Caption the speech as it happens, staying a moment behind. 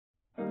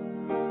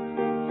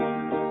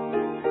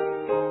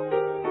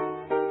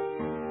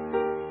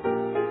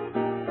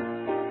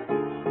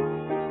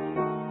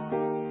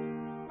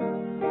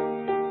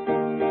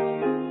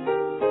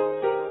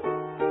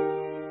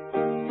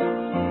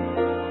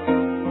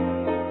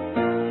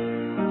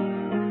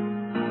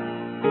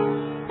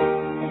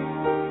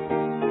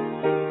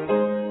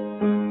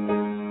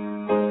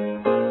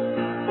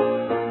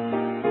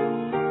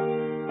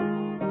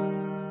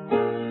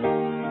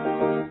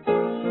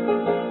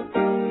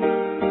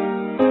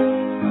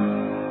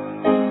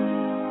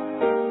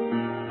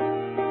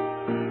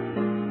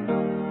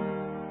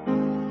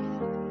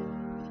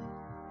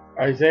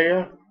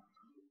Isaiah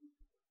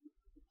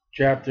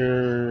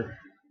chapter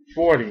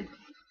 40.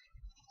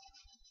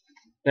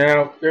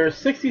 Now, there are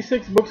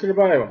 66 books in the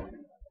Bible.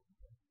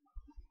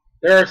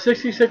 There are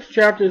 66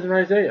 chapters in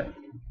Isaiah.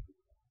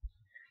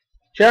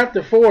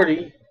 Chapter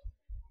 40,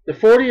 the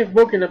 40th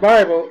book in the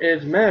Bible,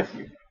 is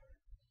Matthew.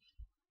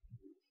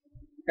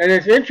 And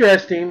it's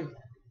interesting,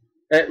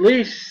 at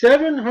least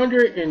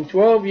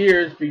 712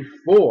 years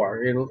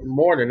before,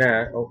 more than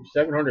that, over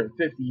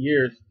 750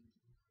 years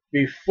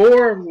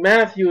before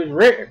Matthew is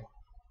written,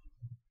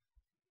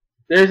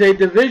 there's a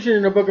division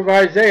in the book of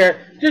Isaiah,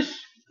 just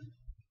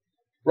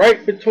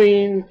right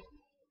between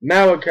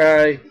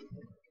Malachi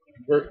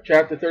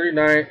chapter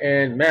 39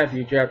 and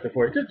Matthew chapter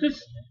 40.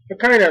 Just a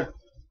kind of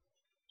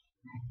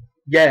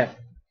gap.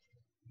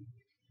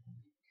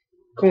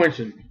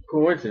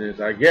 Coincidence,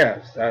 I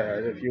guess,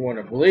 if you want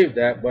to believe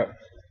that. But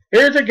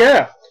here's a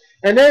gap.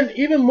 And then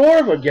even more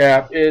of a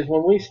gap is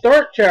when we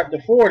start chapter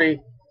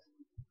 40,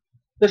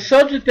 the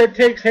subject that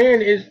takes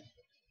hand is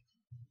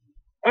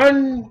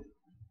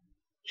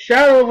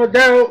shadow of a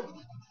doubt,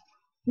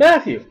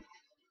 Matthew.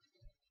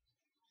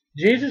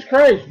 Jesus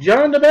Christ,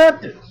 John the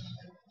Baptist.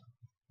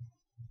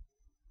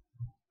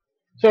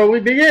 So we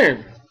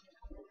begin.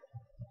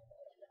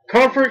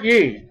 Comfort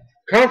ye,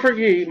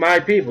 my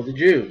people, the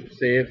Jews,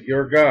 saith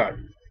your God.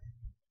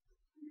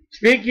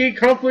 Speak ye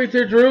comfortably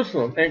to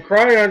Jerusalem, and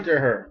cry unto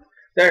her,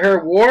 that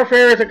her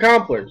warfare is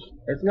accomplished.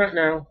 That's not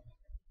now.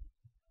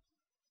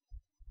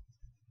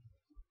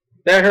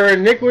 That her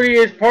iniquity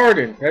is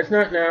pardoned. That's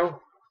not now.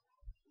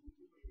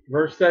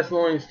 1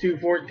 Thessalonians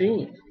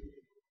 2:14.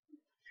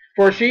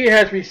 For she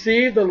has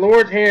received the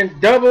Lord's hand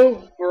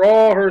double for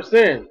all her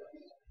sins.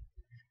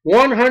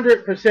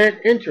 100%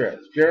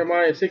 interest.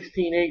 Jeremiah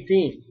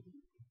 16:18.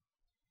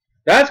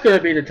 That's going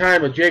to be the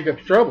time of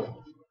Jacob's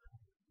trouble,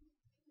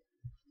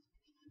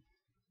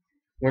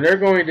 when they're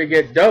going to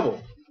get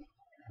double.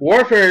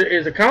 Warfare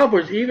is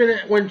accomplished even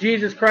when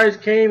Jesus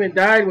Christ came and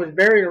died, was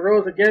buried, and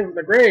rose again from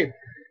the grave.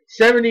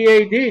 70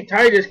 AD,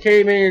 Titus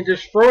came in and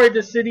destroyed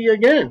the city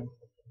again.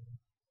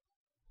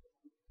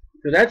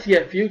 So that's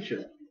yet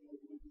future.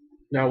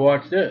 Now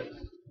watch this.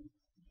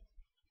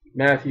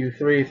 Matthew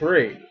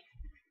 3:3.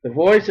 The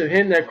voice of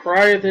him that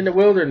crieth in the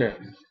wilderness,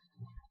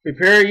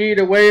 prepare ye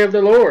the way of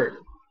the Lord.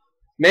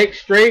 Make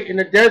straight in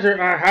the desert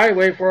a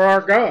highway for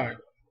our God.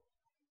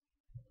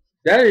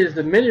 That is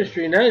the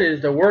ministry, and that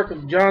is the work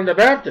of John the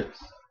Baptist.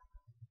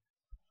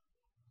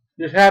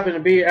 This happened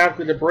to be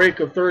after the break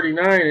of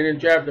 39 and in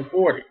chapter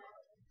 40.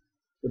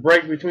 The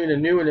break between the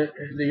New and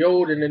the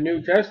Old and the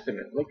New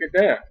Testament. Look at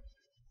that.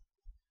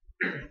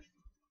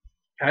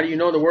 How do you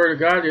know the Word of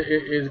God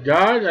is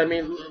God? I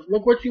mean,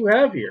 look what you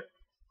have here.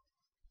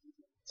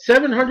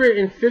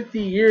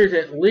 750 years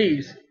at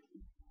least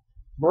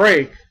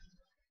break,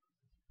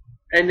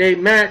 and they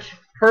match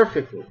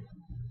perfectly.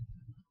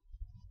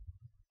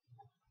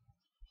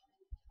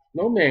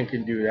 No man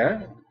can do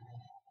that.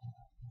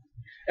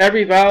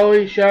 Every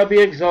valley shall be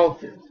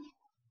exalted,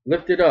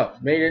 lifted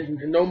up, made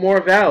into no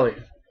more valley.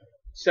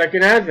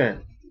 Second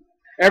advent.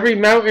 Every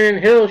mountain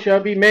and hill shall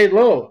be made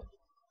low.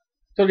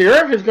 So the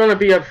earth is going to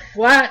be a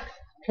flat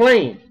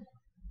plain,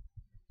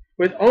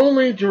 with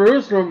only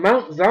Jerusalem,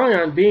 Mount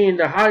Zion, being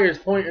the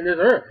highest point in this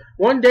earth.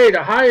 One day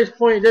the highest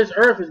point in this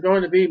earth is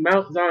going to be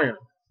Mount Zion.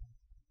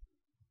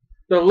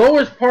 The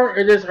lowest part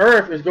of this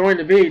earth is going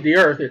to be the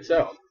earth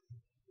itself.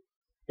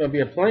 It's going to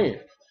be a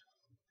plain.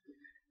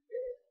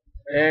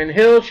 And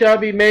hills shall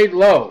be made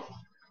low.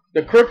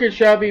 The crooked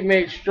shall be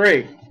made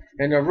straight,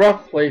 and the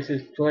rough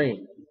places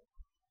plain.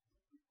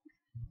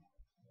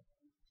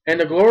 And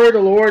the glory of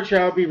the Lord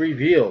shall be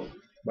revealed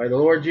by the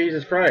Lord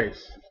Jesus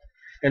Christ.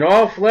 And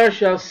all flesh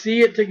shall see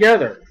it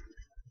together.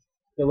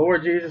 The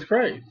Lord Jesus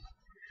Christ.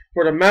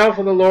 For the mouth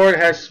of the Lord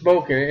has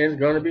spoken, and it's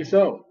going to be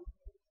so.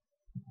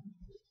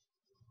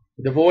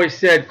 The voice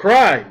said,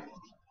 cry. And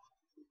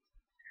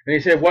he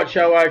said, what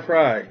shall I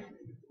cry?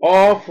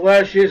 All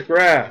flesh is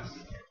grass,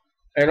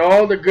 and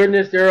all the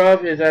goodness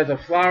thereof is as a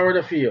flower of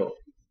the field.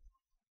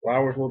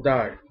 Flowers will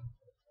die.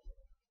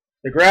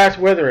 The grass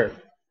withereth,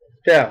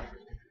 death.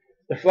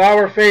 The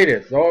flower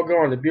fadeth, all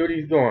gone, the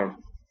beauty is gone.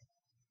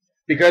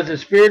 Because the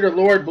Spirit of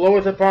the Lord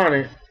bloweth upon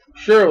it,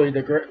 surely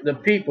the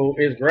people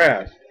is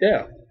grass,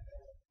 death,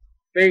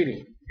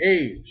 fading,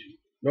 age,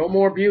 no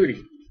more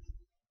beauty.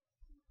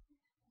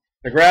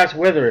 The grass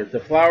withereth, the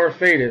flower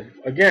fadeth,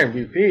 again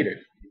repeated.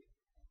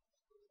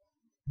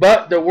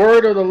 But the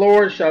word of the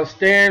Lord shall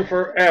stand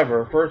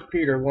forever. 1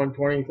 Peter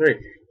 1:23.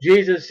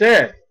 Jesus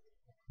said,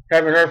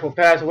 heaven and earth will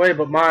pass away,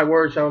 but my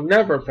word shall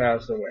never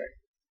pass away.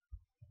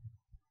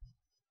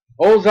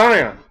 O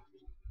Zion,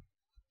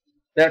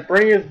 that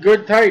bringeth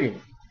good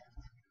tidings.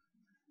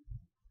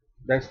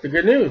 That's the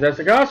good news. That's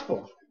the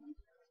gospel.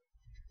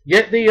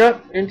 Get thee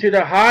up into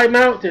the high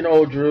mountain,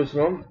 O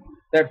Jerusalem,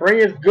 that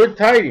bringeth good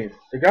tidings.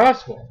 The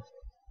gospel.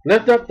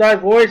 Lift up thy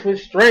voice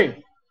with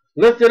strength.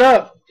 Lift it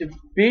up to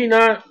be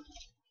not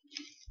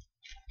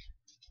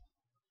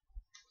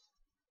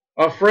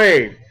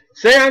afraid.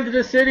 Say unto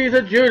the cities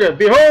of Judah,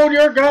 behold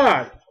your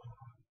God.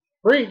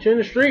 Preach in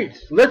the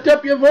streets. Lift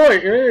up your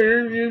voice.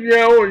 You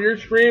yell and you're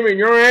screaming.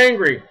 You're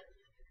angry.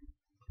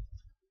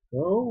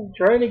 No,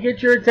 trying to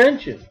get your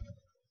attention.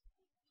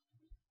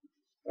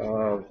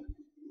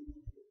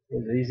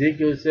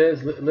 Ezekiel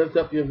says, lift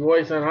up your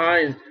voice on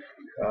high and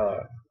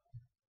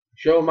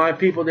show my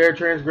people their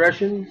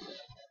transgressions.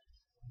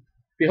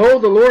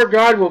 Behold, the Lord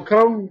God will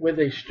come with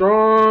a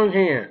strong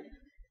hand,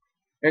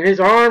 and his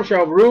arm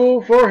shall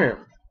rule for him.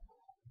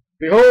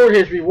 Behold,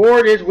 his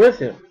reward is with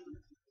him.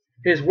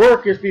 His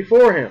work is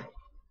before him.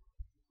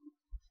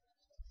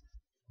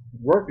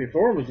 His work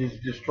before him is he's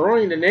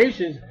destroying the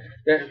nations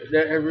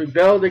that have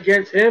rebelled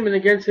against him and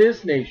against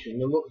his nation,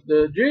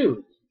 the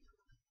Jews.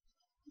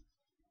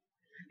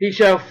 He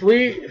shall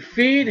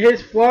feed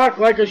his flock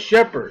like a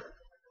shepherd.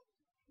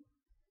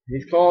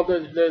 He's called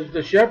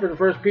the shepherd in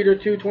 1 Peter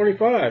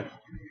 2:25.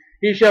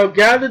 He shall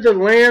gather the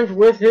lambs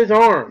with his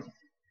arm,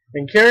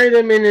 and carry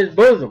them in his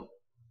bosom,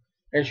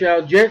 and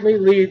shall gently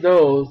lead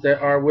those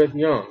that are with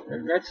young.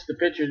 And that's the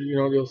picture,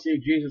 you'll see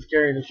Jesus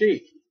carrying the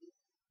sheep.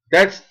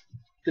 That's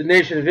the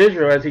nation of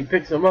Israel as he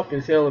picks them up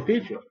in Sale of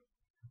Petra.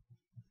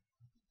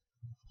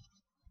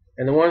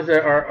 And the ones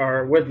that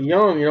are with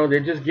young, they're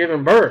just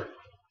giving birth.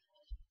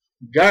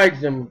 Guides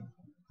them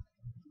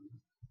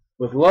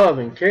with love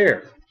and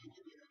care.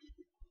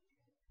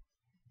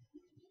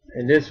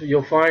 And this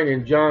you'll find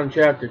in John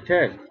chapter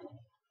 10.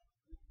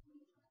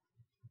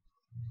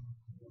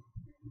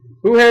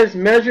 Who has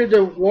measured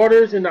the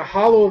waters in the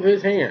hollow of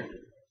his hand?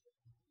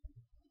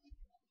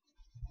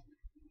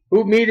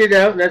 Who meted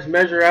out, and that's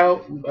measure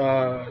out,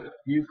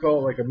 you call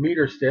it like a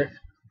meter stick.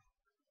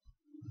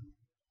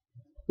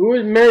 Who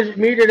has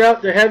meted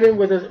out the heaven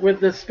with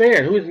the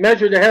span? Who has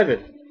measured the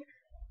heaven?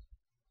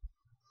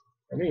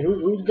 I mean,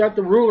 who's got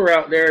the ruler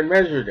out there and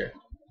measured it?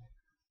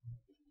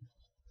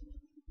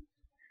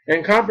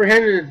 And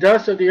comprehended the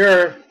dust of the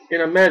earth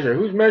in a measure.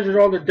 Who's measured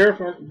all the dust,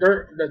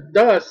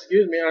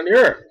 on the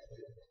earth?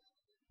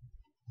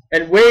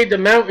 And weighed the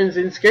mountains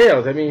in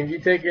scales. I mean, if you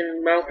take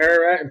in Mount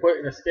Ararat and put it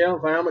in a scale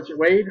and find how much it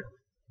weighed.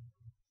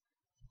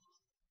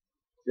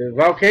 The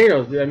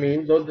volcanoes, they're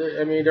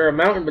a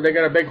mountain, but they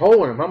got a big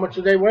hole in them. How much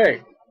do they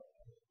weigh?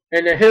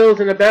 And the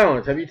hills in the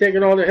balance. Have you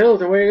taken all the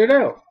hills and weighed it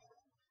out?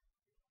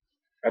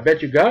 I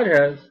bet you God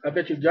has. I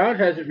bet you God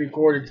has it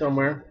recorded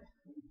somewhere.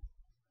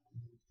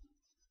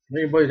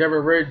 If anybody's ever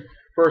read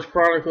 1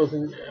 Chronicles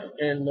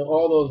and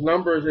all those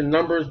numbers and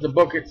Numbers, the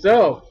book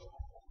itself,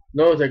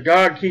 knows that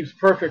God keeps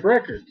perfect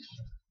records.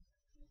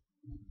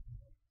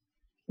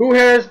 Who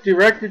has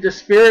directed the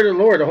Spirit of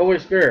the Lord, the Holy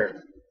Spirit?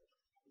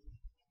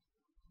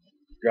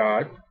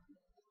 God,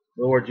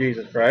 the Lord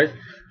Jesus Christ.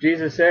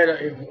 Jesus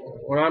said,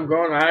 when I'm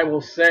gone, I will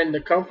send the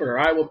Comforter.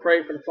 I will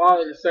pray for the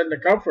Father to send the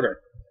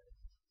Comforter.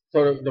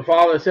 So the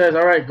Father says,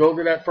 all right, go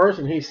to that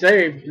person. He's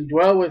saved.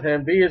 Dwell with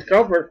him. Be his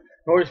comfort.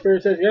 The Holy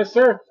Spirit says, yes,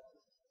 sir.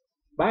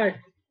 Bye.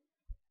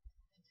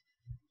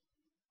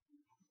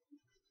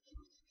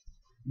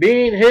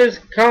 Being his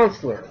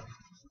counselor,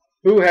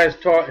 who has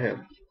taught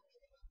him?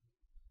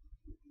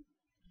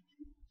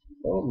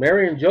 Well,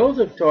 Mary and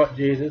Joseph taught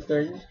Jesus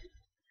things.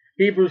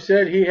 Hebrews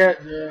said he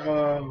had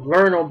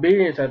learned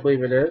obedience, I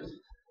believe it is.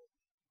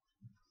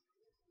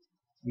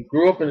 He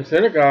grew up in a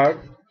synagogue.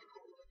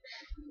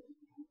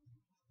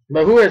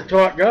 But who has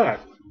taught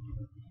God?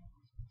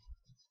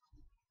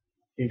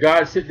 Can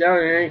God sit down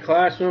in any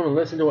classroom and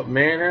listen to what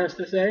man has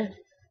to say?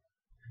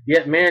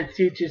 Yet man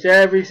teaches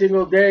every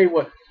single day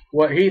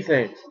what he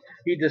thinks.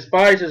 He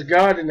despises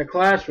God in the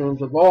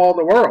classrooms of all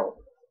the world,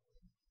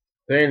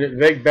 saying that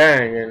Big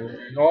Bang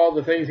and all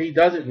the things he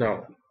doesn't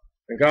know.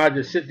 And God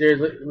just sits there,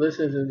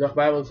 listens, and the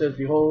Bible says,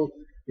 behold,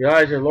 the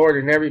eyes of the Lord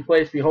in every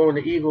place,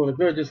 beholding the evil and the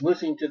good, just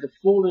listening to the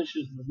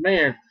foolishness of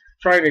man,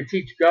 trying to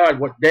teach God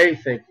what they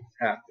think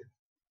happened.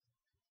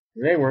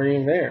 And they weren't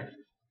even there.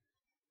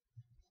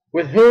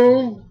 With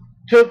whom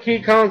took he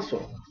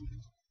counsel?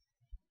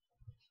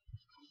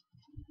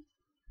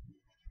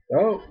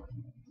 So,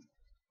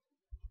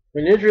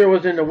 when Israel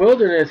was in the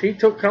wilderness, he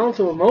took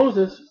counsel of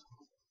Moses.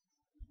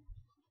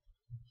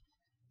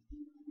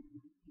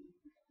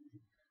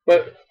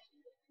 But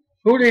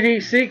who did he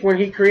seek when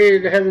he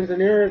created the heavens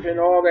and the earth and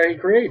all that he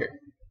created?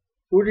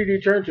 Who did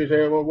he turn to?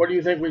 Say, well, what do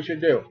you think we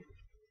should do?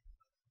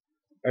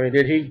 I mean,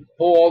 did he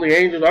pull all the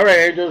angels? All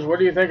right, angels, what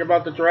do you think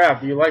about the giraffe?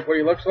 Do you like what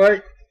he looks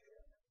like?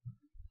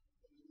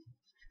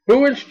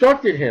 Who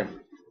instructed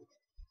him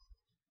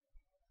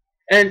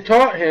and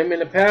taught him in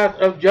the path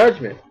of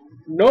judgment?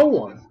 No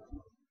one.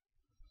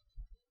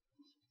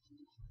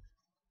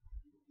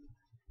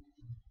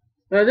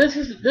 Now this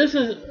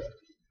is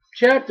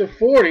chapter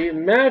 40,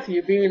 and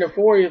Matthew being the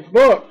 40th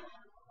book.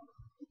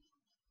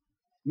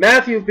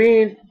 Matthew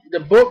being the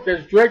book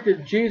that's directed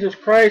to Jesus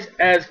Christ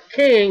as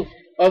King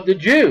of the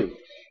Jews.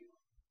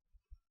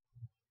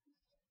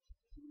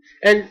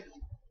 And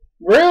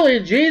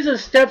really,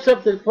 Jesus steps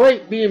up to the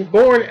plate being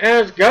born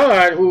as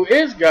God, who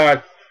is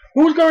God.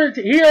 Who's going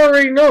to, he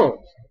already knows.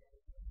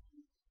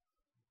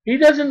 He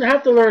doesn't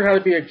have to learn how to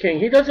be a king.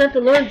 He doesn't have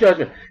to learn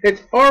judgment.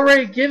 It's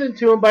already given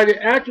to him by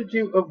the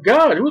attribute of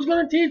God. Who's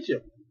going to teach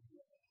him?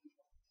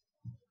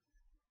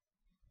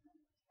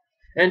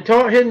 and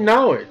taught him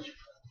knowledge,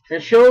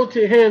 and showed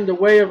to him the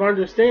way of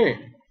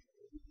understanding.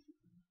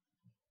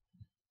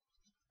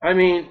 I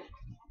mean,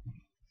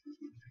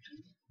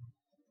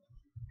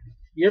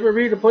 you ever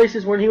read the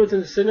places when he was in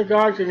the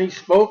synagogues and he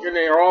spoke and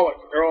they're all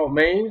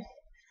amazed?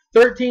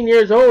 13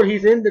 years old,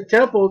 he's in the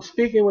temple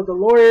speaking with the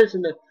lawyers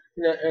and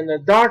the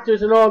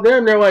doctors and all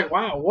them. They're like,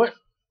 wow, what?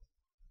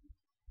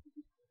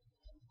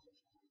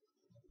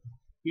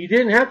 You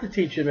didn't have to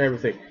teach him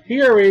everything.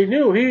 He already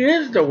knew. He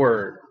is the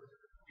Word.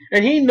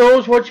 And he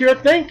knows what you're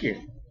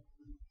thinking.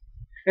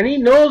 And he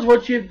knows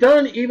what you've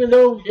done even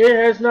though it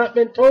has not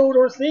been told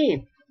or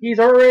seen. He's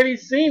already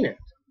seen it.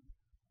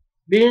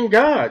 Being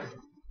God.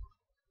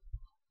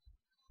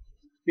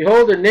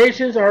 Behold, the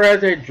nations are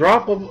as a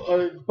drop of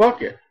a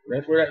bucket.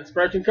 That's where that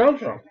expression comes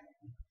from.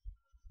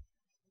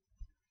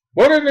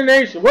 What are the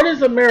nations? What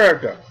is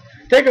America?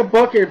 Take a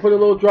bucket and put a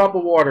little drop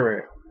of water in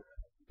it.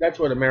 That's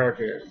what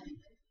America is.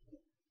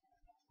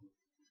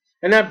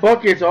 And that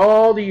bucket's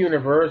all the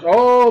universe,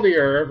 all the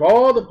earth,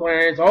 all the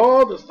planets,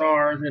 all the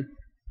stars, and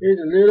here's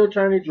a little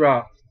tiny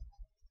drop.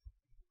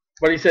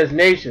 But he says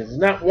nations. It's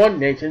not one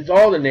nation, it's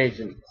all the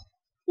nations.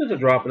 There's a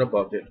drop in a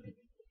bucket.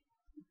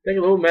 Take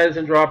a little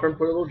medicine dropper and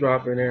put a little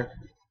drop in there.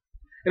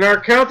 And are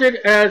counted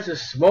as the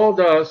small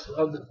dust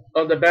of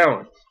the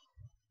balance.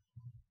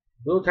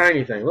 Little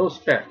tiny thing, little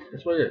speck.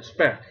 That's what it is,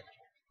 speck.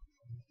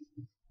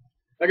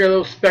 I got a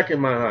little speck in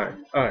my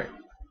eye.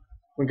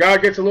 When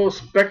God gets a little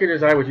speck in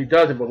his eye, which he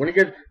doesn't, but when he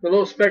gets the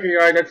little speck in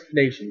your eye, that's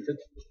nations.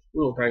 It's a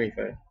little tiny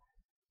thing.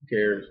 Who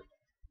cares?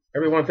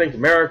 Everyone thinks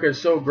America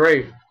is so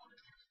great.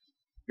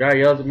 Guy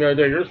yells at me the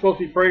other day, you're supposed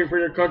to be praying for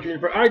your country.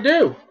 I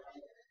do.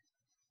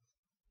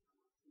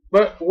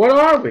 But what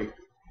are we?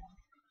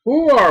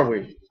 Who are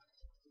we?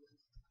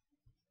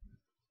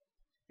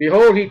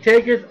 Behold, he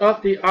taketh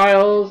up the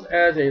isles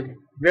as a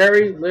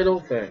very little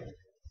thing.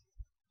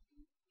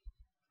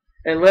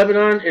 And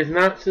Lebanon is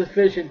not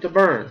sufficient to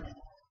burn.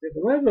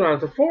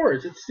 Lebanon's a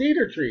forest, it's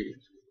cedar trees.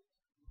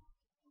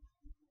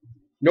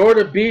 Nor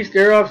the beast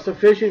thereof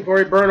sufficient for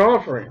a burnt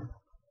offering.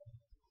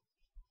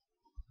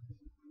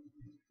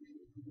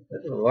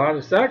 That's a lot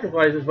of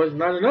sacrifices, but it's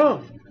not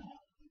enough.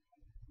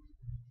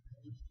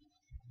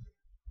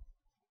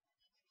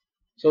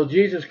 So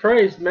Jesus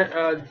Christ,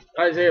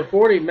 Isaiah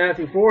 40,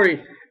 Matthew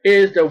 40,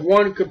 is the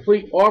one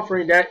complete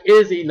offering that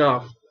is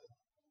enough.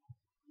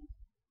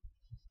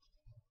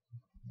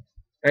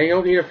 And you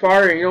don't need a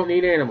fire, and you don't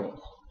need animals.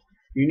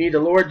 You need the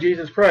Lord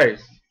Jesus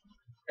Christ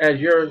as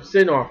your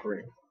sin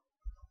offering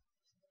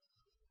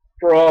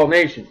for all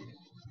nations.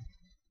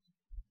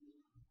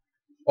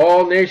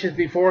 All nations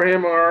before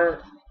him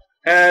are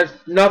as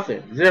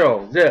nothing,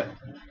 zero, zip,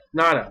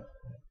 nada.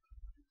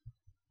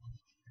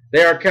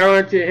 They are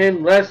counted to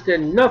him less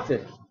than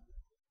nothing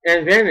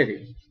and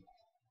vanity.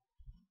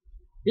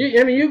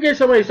 I mean, you get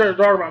somebody start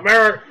talking about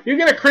America, you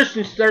get a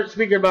Christian start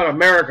speaking about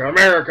America,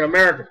 America,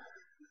 America.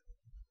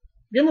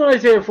 Give them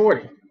Isaiah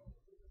 40.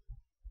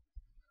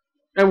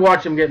 And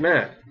watch them get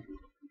mad.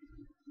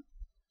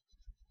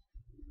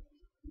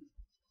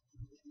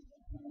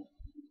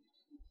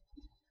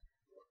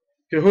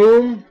 To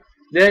whom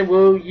then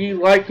will ye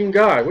liken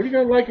God? What are you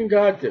going to liken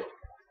God to?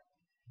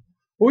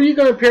 Who are you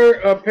going to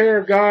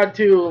compare God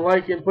to,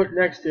 like, and put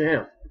next to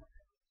him?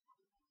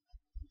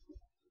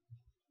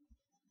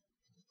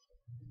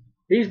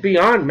 He's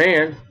beyond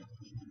man.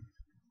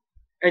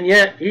 And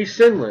yet, he's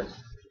sinless,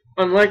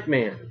 unlike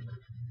man.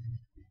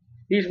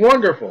 He's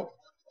wonderful.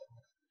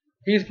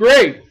 He's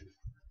great.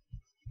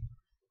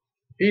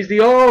 He's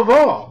the all of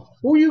all.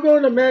 Who are you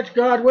going to match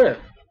God with?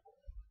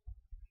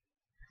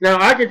 Now,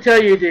 I can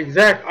tell you the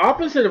exact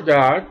opposite of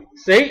God,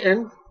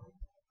 Satan.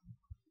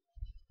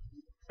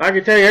 I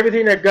can tell you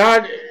everything that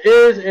God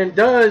is and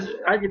does.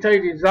 I can tell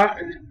you the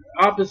exact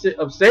opposite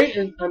of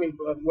Satan. I mean,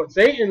 what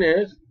Satan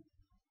is.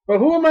 But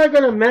who am I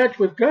going to match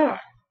with God?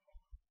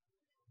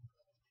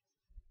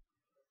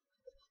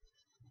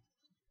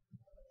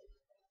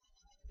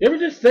 You ever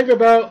just think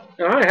about,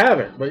 and I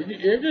haven't, but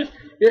you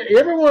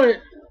ever want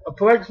a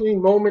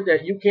perplexing moment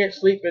that you can't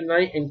sleep at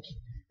night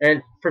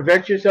and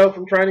prevent yourself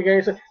from trying to get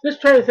anything?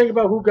 Just try to think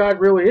about who God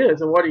really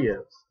is and what he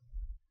is.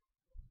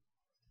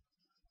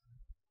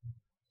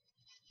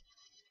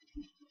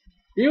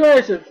 You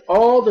realize that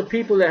all the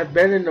people that have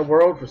been in the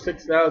world for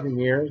 6,000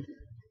 years,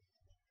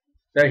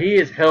 that he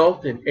has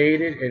helped and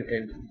aided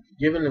and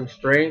given them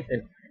strength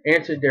and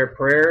answered their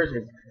prayers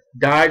and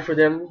died for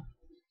them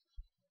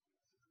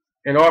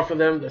and offer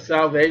them the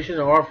salvation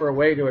and offer a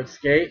way to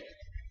escape.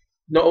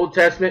 The Old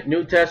Testament,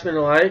 New Testament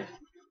alike.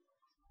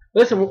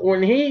 Listen,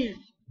 when he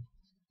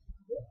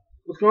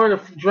was going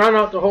to drown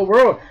out the whole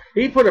world,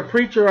 he put a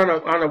preacher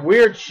on a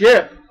weird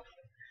ship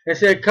and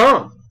said,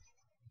 come.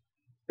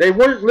 They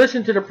wouldn't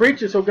listen to the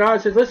preacher, so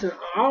God says, listen,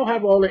 I'll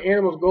have all the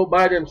animals go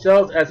by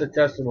themselves as a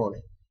testimony.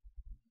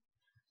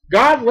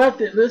 God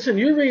left it. Listen,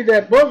 you read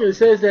that book, it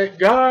says that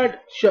God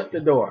shut the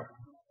door.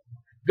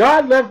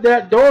 God left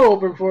that door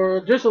open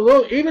for just a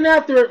little, even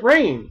after it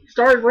rained,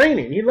 started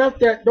raining. He left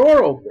that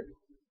door open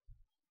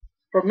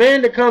for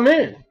man to come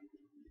in.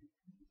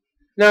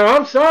 Now,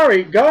 I'm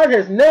sorry, God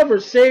has never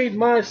saved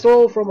my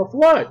soul from a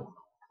flood.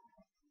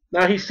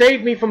 Now, he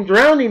saved me from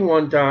drowning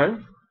one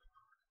time.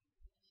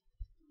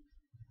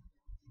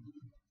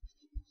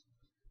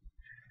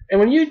 And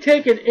when you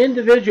take an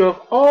individual of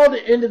all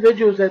the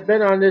individuals that have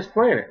been on this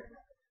planet,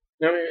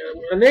 now,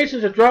 the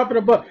nations are dropping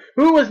a buck.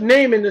 Who was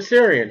naming the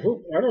Syrian?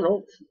 Who? I don't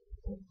know.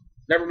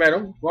 Never met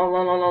him.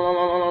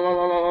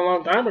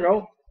 Long time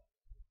ago.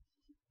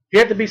 He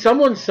had to be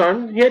someone's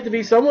son. He had to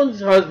be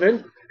someone's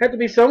husband. Had to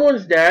be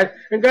someone's dad.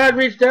 And God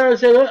reached down and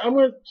said, I'm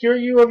going to cure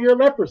you of your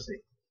leprosy.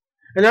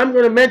 And I'm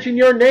going to mention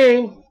your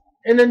name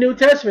in the New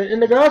Testament, in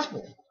the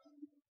Gospel.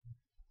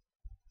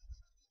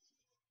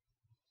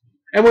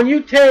 And when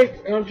you take,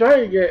 and I'm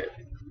trying to get,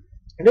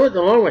 I know it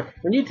the long way.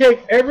 When you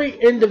take every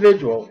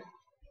individual,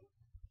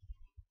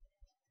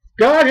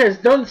 God has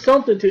done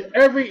something to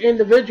every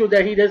individual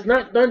that he has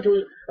not done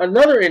to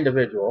another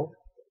individual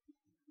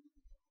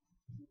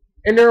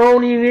in their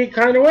own unique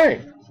kind of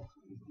way.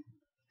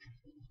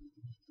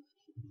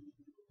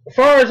 As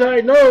far as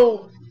I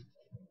know,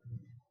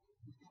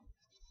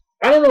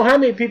 I don't know how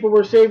many people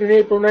were saved in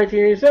April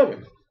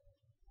 1987.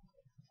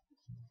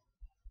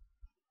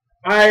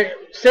 I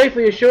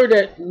safely assure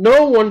that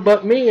no one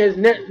but me has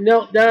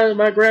knelt down at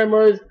my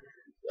grandmother's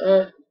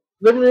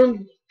living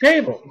room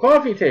table,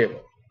 coffee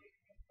table.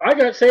 I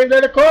got saved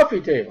at a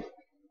coffee table.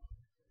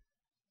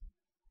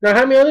 Now,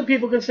 how many other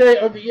people can say,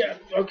 okay, yeah,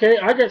 okay,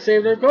 I got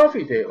saved at a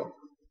coffee table?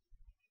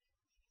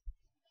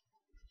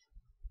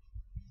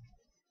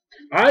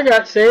 I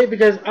got saved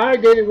because I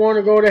didn't want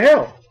to go to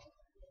hell.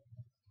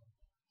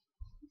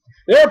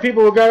 There are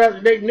people who got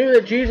out, they knew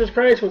that Jesus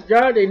Christ was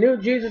God. They knew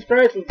Jesus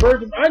Christ was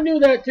virgin. I knew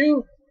that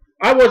too.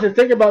 I wasn't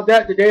thinking about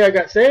that the day I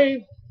got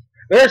saved.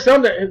 There are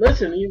some that,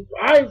 listen,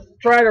 I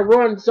try to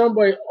run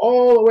somebody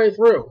all the way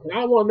through. And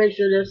I want to make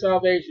sure their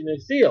salvation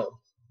is sealed.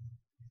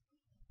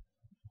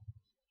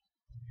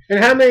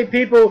 And how many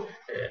people,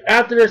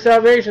 after their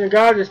salvation,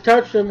 God has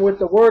touched them with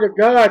the Word of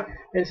God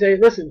and say,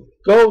 listen,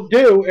 go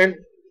do, and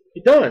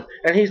you're done.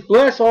 And he's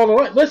blessed all the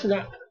life. Listen,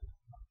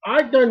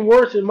 I've done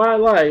worse in my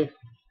life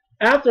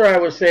after I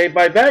was saved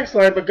by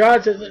backsliding, but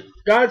God says,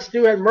 God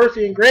still had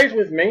mercy and grace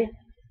with me.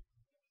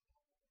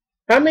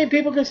 How many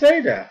people can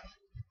say that?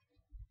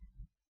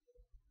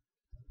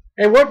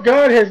 And what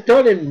God has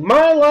done in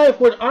my life,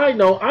 what I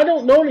know, I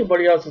don't know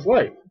anybody else's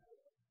life.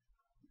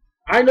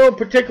 I know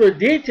particular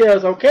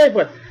details, okay,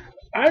 but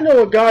I know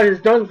what God has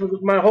done for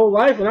my whole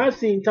life, and I've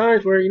seen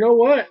times where, you know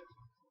what?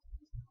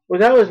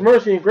 Without his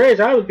mercy and grace,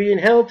 I would be in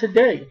hell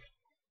today.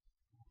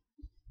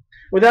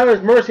 Without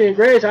his mercy and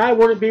grace, I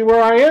wouldn't be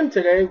where I am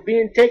today,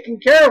 being taken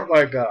care of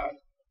by God.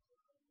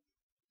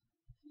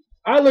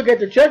 I look at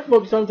the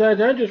checkbook sometimes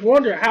and I just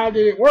wonder, how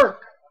did it work?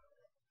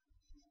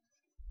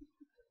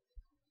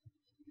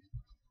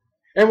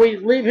 And we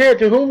leave here,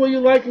 to whom will you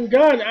liken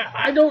God?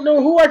 I don't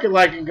know who I can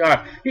liken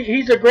God.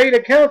 He's a great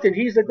accountant.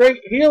 He's a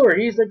great healer.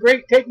 He's a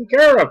great taken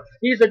care of.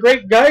 He's a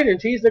great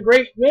guidance. He's a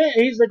great man.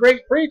 He's a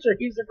great preacher.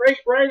 He's a great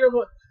writer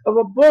of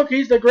a book.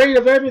 He's the great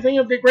of everything,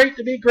 of the great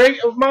to be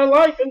great of my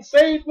life, and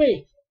saved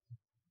me.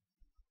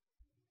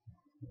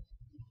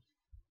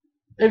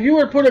 If you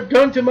were to put a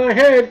gun to my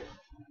head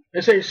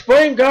and say,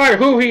 explain God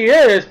who he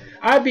is,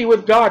 I'd be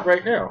with God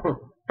right now.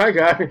 Hi,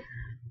 God.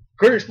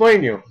 Couldn't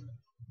explain you.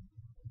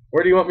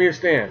 Where do you want me to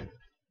stand?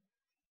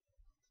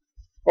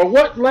 Or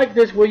what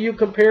likeness will you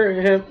compare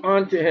him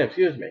unto him?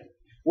 Excuse me.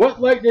 What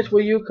likeness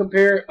will you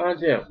compare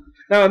unto him?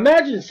 Now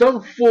imagine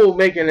some fool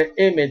making an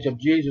image of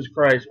Jesus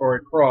Christ or a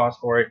cross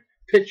or a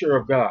picture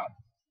of God.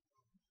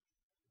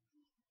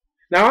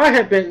 Now I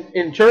have been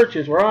in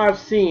churches where I've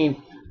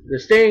seen the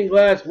stained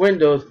glass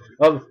windows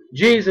of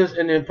Jesus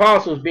and the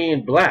apostles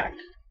being black.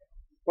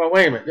 Well,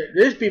 wait a minute.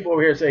 These people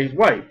over here say he's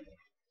white.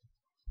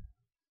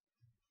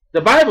 The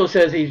Bible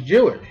says he's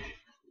Jewish.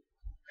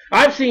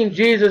 I've seen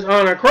Jesus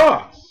on a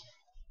cross.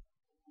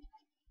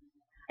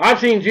 I've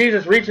seen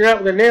Jesus reaching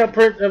out with the nail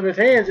print of his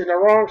hands in the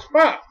wrong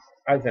spot,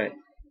 I think.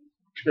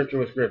 Scripture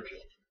with scripture.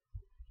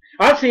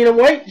 I've seen a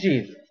white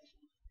Jesus.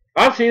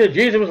 I've seen a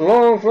Jesus with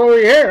long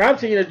flowy hair. I've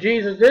seen a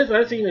Jesus this.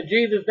 I've seen a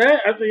Jesus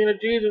that. I've seen a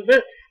Jesus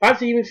this.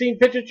 I've even seen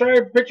picture trying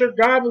to picture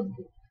God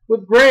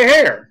with gray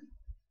hair.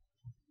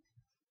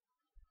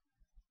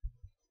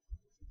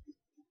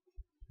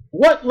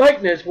 What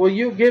likeness will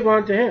you give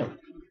unto him?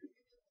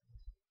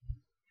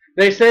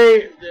 They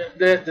say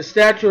that the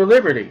Statue of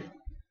Liberty,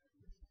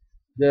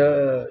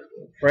 the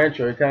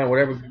French or Italian,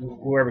 whatever,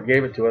 whoever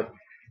gave it to us,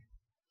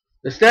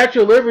 the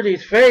Statue of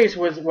Liberty's face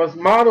was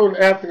modeled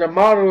after the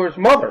modeler's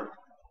mother.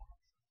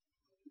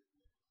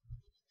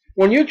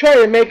 When you try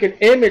to make an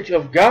image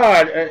of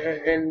God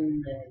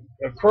and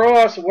a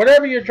cross,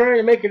 whatever you're trying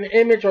to make an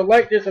image or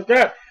likeness of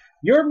God,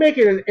 you're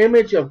making an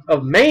image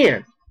of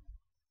man.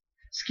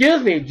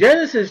 Excuse me,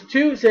 Genesis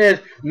 2 says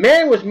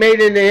man was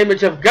made in the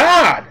image of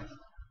God.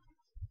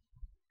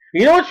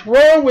 You know what's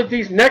wrong with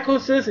these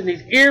necklaces and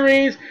these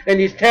earrings and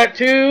these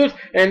tattoos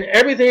and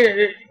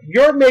everything?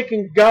 You're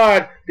making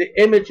God the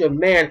image of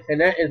man, and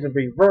that is the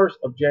reverse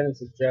of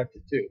Genesis chapter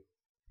 2.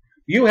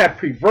 You have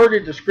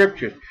perverted the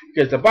scriptures,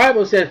 because the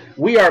Bible says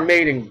we are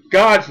made in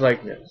God's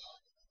likeness.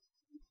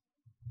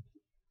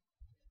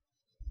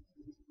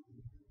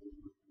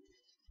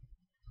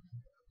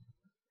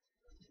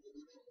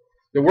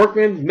 The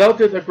workman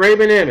melteth a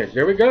graven image.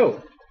 There we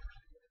go.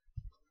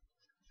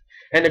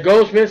 And the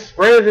goldsmith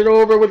spreads it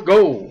over with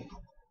gold,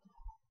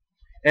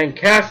 and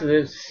casteth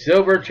it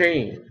silver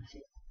chains.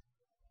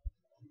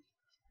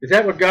 Is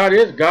that what God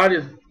is? God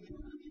is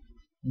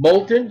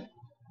molten,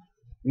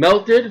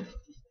 melted,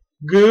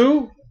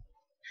 goo.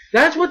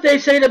 That's what they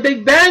say the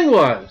Big Bang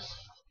was.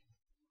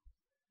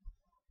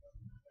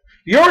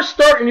 You're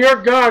starting your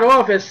God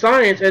off as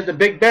science as the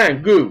Big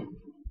Bang, goo.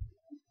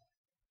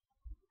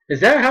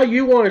 Is that how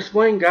you want to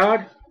explain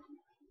God?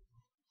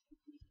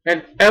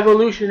 An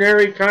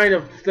evolutionary kind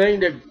of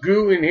thing that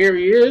goo, and here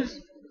he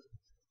is?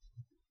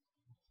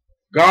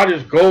 God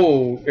is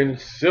gold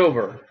and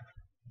silver.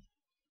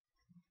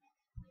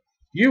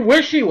 You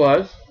wish he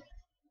was.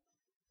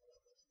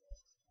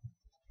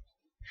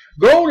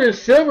 Gold and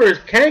silver is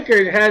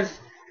cankered, it has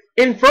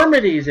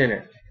infirmities in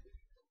it.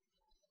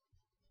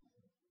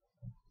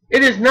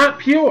 It is not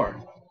pure.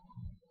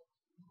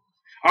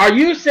 Are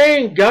you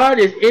saying God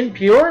is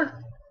impure?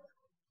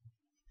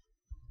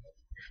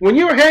 When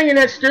you're hanging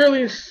that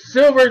sterling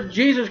silver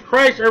Jesus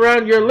Christ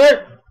around your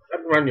neck,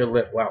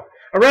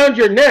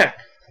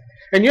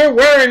 and you're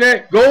wearing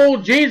that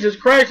gold Jesus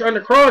Christ on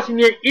the cross in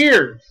your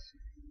ears,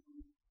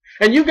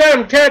 and you got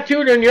him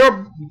tattooed on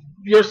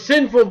your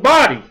sinful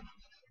body,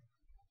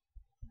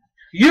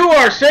 you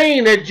are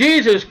saying that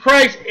Jesus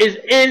Christ is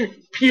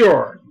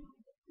impure.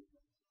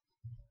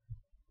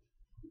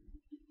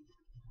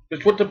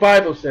 That's what the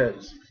Bible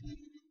says.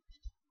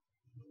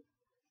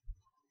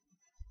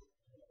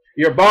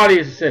 Your body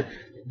is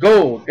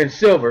gold and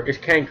silver is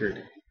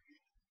cankered.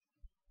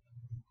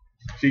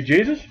 See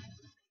Jesus?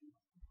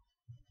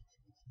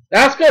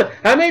 That's good.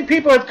 How many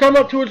people have come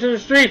up to us in the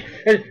street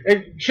and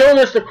shown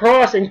us the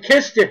cross and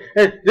kissed it?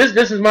 And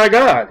this is my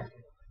God.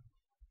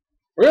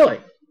 Really?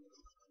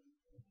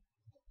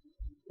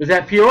 Is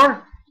that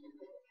pure?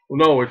 Well,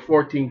 no, it's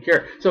 14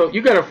 karat. So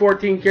you got a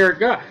 14 karat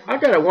God. I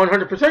got a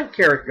 100%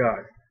 karat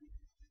God.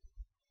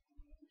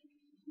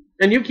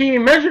 And you can't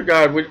even measure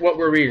God with what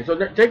we're reading. So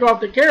take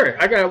off the carat.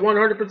 I got a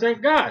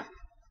 100% God.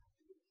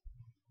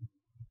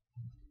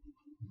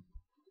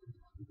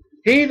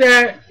 He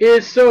that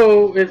is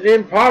so is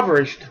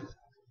impoverished,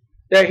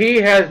 that he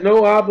has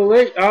no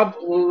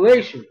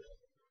obligation,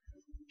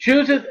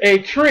 chooseth a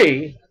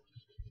tree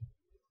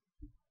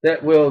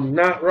that will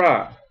not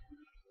rot.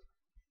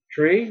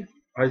 Tree?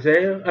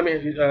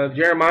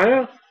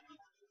 Jeremiah?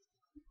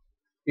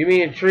 You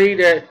mean a tree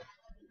that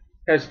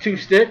has two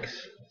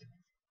sticks?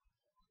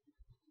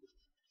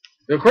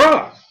 The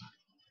cross.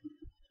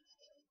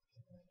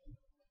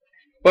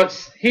 But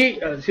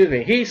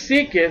he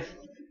seeketh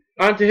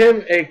unto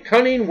him a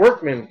cunning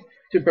workman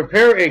to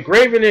prepare a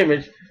graven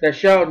image that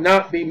shall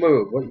not be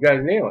moved. Well, you got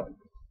to nail it.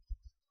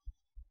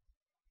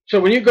 So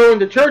when you go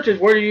into churches,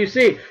 what do you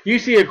see? You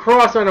see a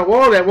cross on a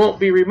wall that won't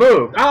be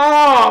removed.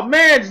 Oh,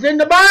 man, it's in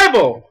the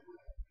Bible.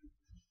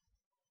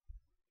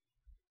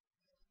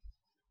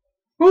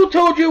 Who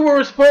told you we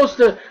were supposed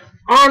to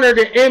honor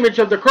the image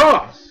of the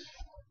cross?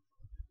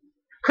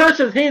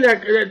 Curseth he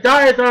that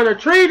dieth on a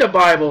tree, the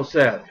Bible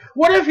says.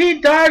 What if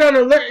he died in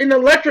an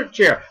electric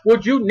chair?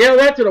 Would you nail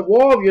that to the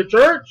wall of your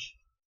church?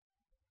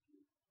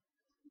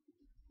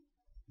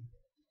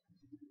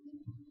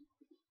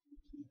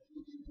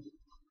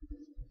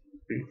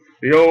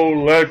 The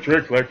old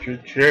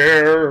electric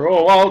chair.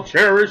 Oh, I'll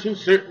cherish and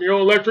sit in the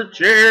old electric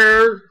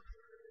chair.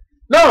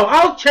 No,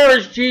 I'll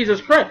cherish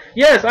Jesus Christ.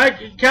 Yes,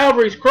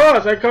 Calvary's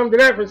cross, I come to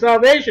that for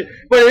salvation.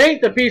 But it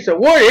ain't the piece of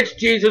wood, it's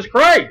Jesus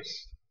Christ.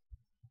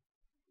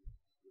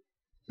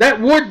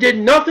 That wood did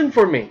nothing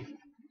for me.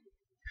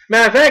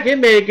 Matter of fact, it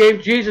may have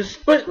gave Jesus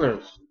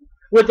splinters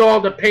with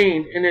all the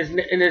pain in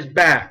his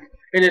back,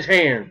 in his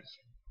hands.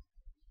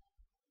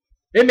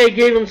 It may have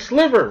gave him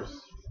slivers.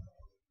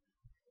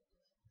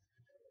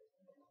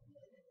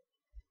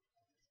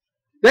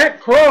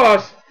 That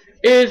cross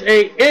is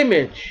an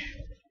image.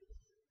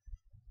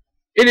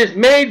 It is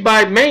made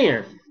by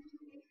man.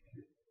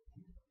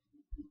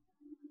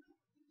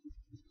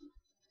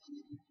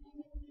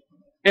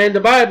 And the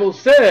Bible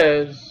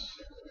says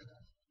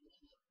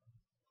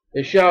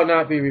it shall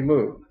not be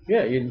removed.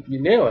 Yeah, you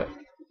nail it.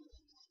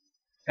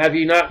 Have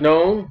you not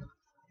known?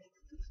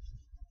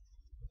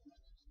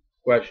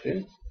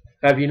 Question.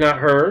 Have you not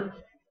heard?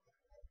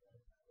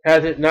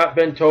 Has it not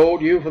been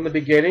told you from the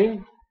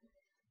beginning?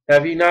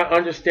 Have you not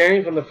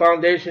understanding from the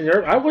foundation of the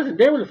earth? I wasn't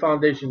there with the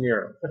foundation of the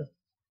earth.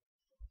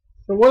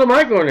 So what am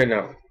I going to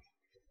know?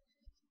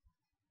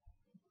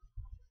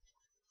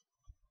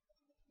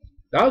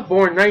 I was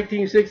born in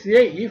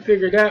 1968. You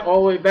figured that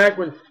all the way back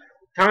when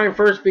time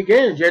first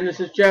began,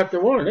 Genesis chapter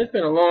 1. It's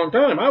been a long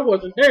time. I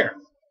wasn't there.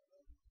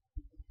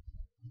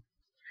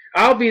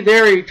 I'll be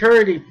there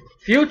eternity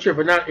future,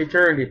 but not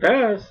eternity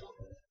past.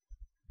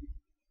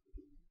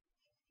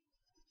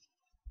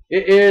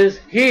 It is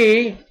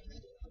he.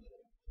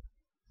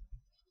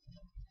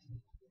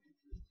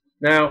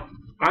 Now,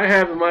 I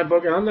have in my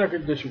book, and I'm not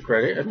going to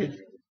discredit. I mean,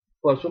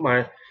 plus or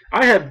minus.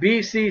 I have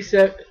BC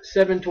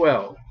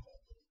 712. I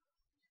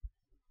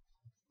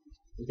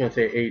was going to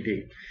say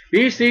AD.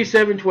 BC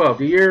 712,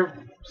 the year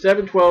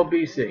 712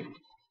 BC.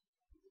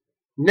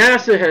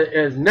 NASA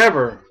has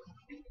never.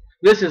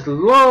 This is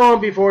long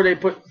before they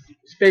put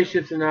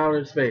spaceships in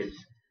outer space.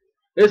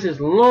 This is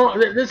long.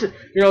 This is,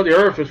 the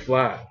Earth is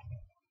flat.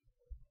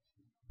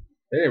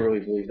 They didn't really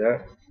believe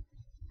that.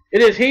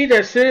 It is he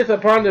that sitteth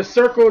upon the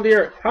circle of the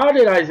earth. How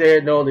did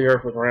Isaiah know the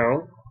earth was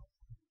round?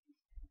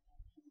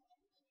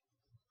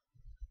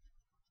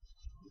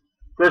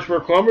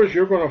 Christopher Columbus,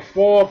 you're going to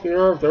fall off the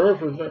earth. The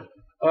earth is...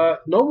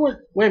 no one...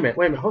 Wait a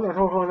minute. Hold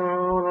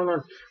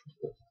on.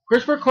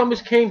 Christopher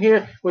Columbus came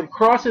here with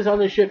crosses on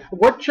his ship.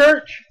 What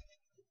church?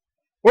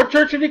 What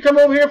church did he come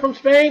over here from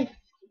Spain?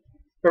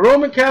 The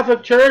Roman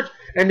Catholic Church.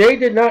 And they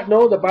did not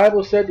know the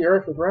Bible said the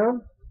earth was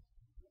round?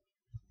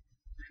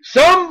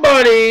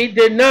 Somebody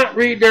did not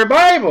read their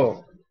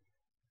Bible,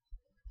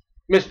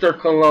 Mr.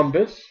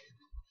 Columbus.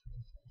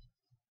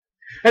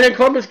 And then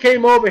Columbus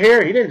came over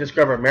here. He didn't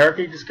discover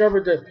America. He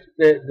discovered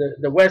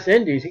the West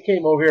Indies. He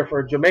came over here for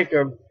a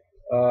Jamaica,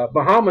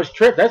 Bahamas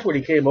trip. That's what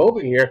he came over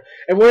here.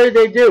 And what did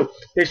they do?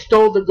 They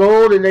stole the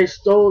gold and they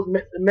stole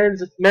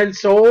men's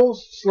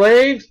souls,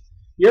 slaves.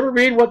 You ever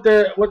read what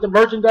the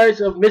merchandise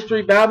of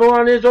Mystery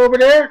Babylon is over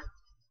there?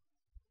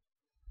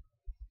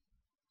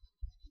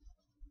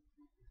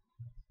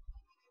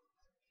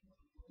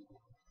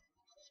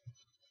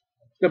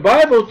 The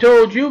Bible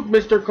told you,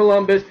 Mr.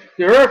 Columbus,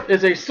 the earth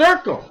is a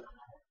circle.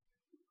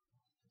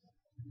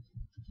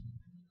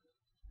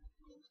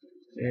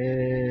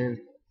 And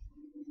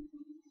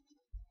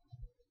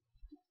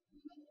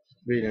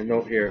read a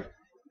note here.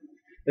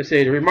 Let's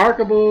see, the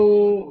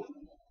remarkable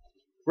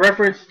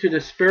reference to the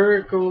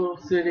spherical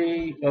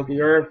city of the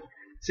earth.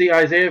 See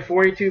Isaiah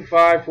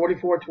 42:5,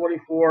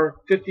 44:24,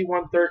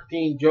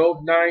 51:13,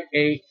 Job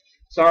 9:8,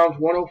 Psalms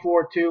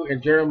 104:2,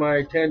 and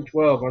Jeremiah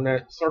 10:12 on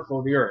that circle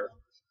of the earth.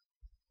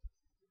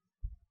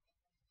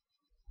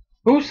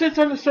 Who sits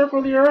on the circle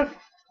of the earth?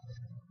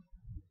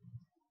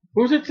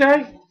 Who's it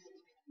say?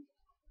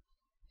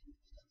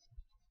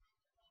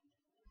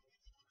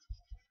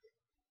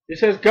 It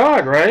says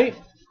God, right?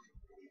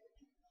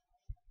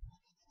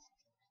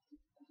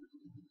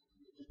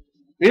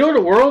 You know what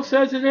the world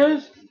says it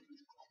is?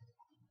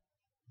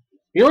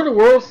 You know what the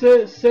world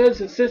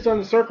says it sits on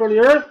the circle of the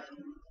earth?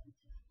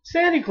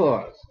 Santa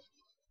Claus.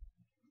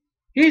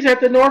 He's at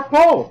the North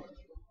Pole.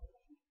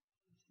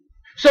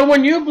 So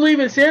when you believe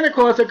in Santa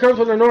Claus that comes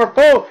from the North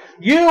Pole,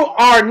 you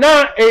are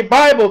not a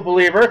Bible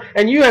believer,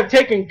 and you have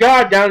taken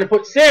God down and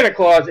put Santa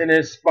Claus in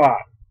his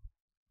spot.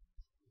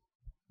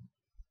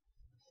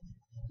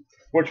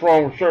 What's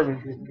wrong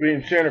with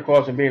being Santa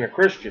Claus and being a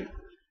Christian?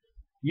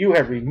 You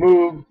have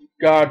removed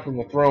God from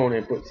the throne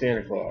and put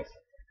Santa Claus.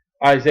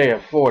 Isaiah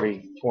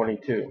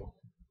 40:22.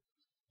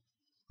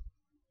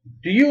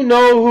 Do you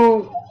know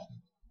who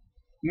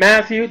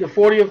Matthew, the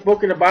 40th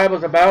book in the Bible,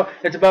 is about?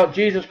 It's about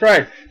Jesus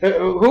Christ.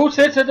 Who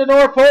sits at the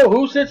North Pole?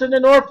 Who sits in the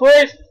North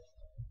Place?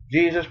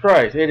 Jesus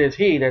Christ. It is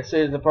he that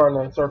sits upon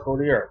the circle of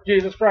the earth.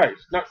 Jesus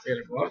Christ, not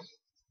Santa Claus.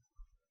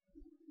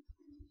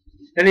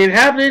 And the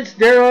inhabitants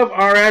thereof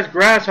are as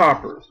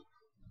grasshoppers.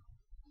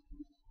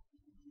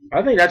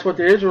 I think that's what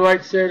the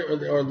Israelites said,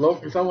 or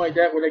something like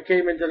that, when they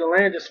came into the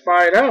land to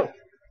spy it out.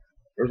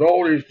 There's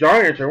all these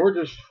giants, and we're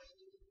just...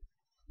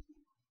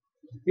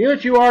 You know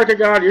what you are to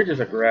God? You're just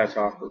a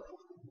grasshopper.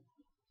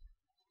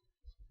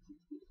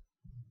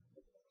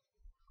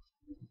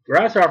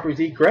 Grasshoppers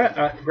eat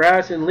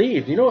grass and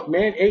leaves. You know what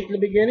man ate in the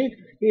beginning?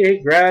 He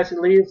ate grass and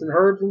leaves and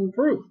herbs and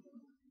fruit.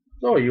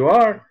 So you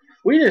are.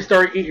 We didn't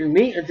start eating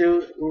meat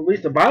until, at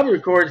least the Bible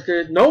records,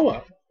 to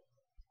Noah.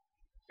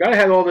 Got to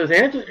have all those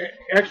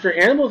extra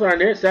animals on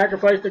there,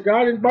 sacrificed to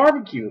God and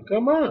barbecue.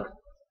 Come on.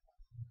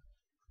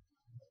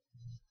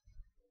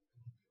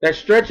 That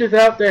stretches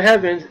out the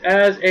heavens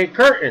as a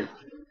curtain.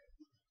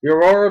 The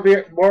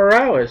aurora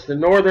borealis, the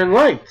northern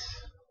lights.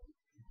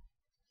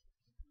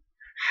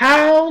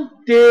 How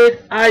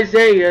did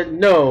Isaiah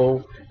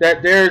know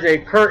that there's a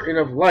curtain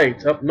of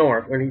lights up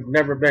north when he's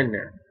never been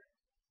there?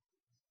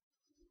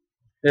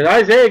 Did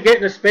Isaiah get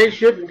in a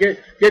spaceship and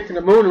get to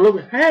the moon and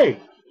look? Hey,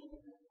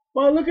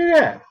 well, look at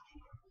that.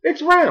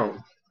 It's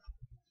round.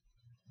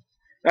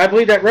 I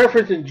believe that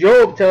reference in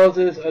Job tells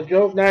us,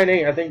 Job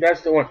 9:8, I think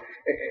that's the one.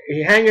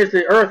 He hangeth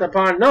the earth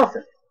upon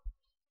nothing.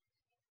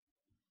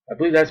 I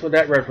believe that's what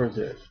that reference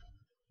is.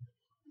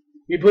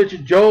 You put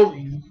Job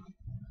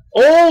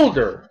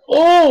older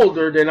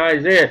than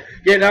Isaiah,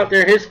 getting out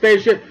there in his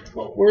spaceship.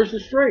 Well, where's the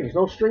strings?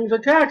 No strings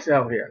attached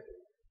out here.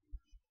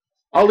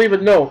 I'll leave a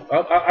note.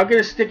 I'll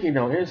get a sticky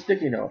note. Here's a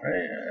sticky note.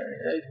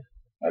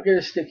 I'll get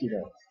a sticky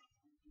note.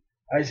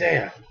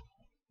 Isaiah.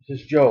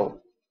 This is Job.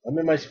 I'm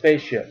in my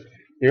spaceship.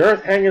 The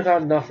earth hangeth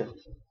on nothing.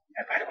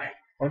 And by the way,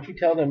 why don't you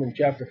tell them in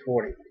chapter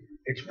 40,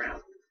 it's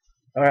round.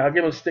 All right, I'll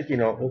give him a sticky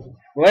note.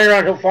 Later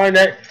on, he'll find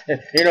that,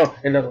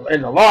 in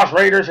the Lost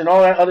Raiders and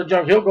all that other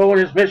junk. He'll go on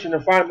his mission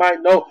and find my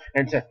note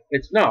and say,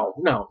 it's no.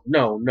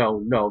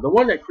 The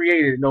one that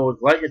created it knows,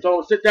 like it's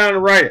all sit down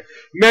and write it.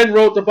 Men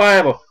wrote the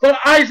Bible. But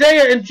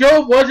Isaiah and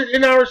Job wasn't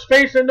in our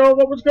space to know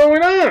what was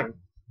going on.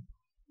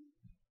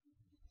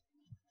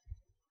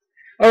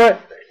 All right,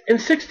 in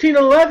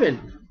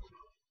 1611,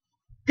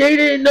 they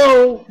didn't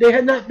know. They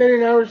had not been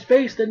in outer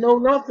space to know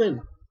nothing.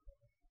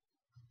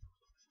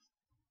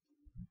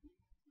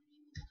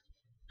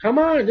 Come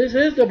on, this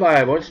is the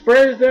Bible. It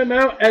spreads them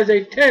out as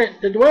a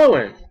tent to dwell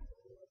in.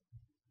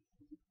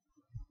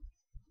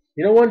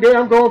 You know, one day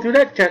I'm going through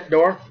that tent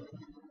door.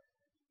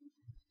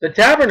 The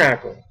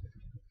tabernacle.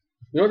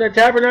 You know what that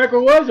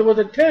tabernacle was? It was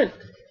a tent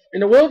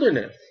in the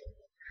wilderness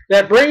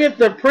that bringeth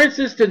the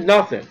princes to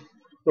nothing.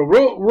 The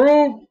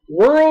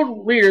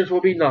world leaders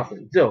will be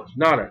nothing. Zilch,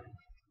 nada.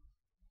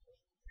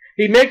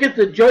 He maketh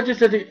the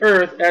judges of the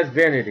earth as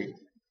vanity.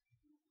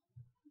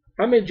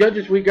 How many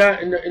judges we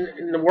got in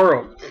the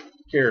world?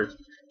 Cares.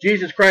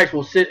 Jesus Christ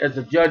will sit as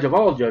the judge of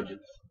all judges,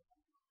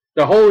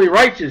 the holy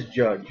righteous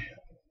judge.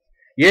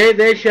 Yea,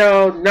 they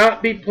shall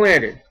not be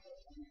planted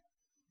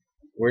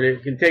where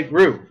they can take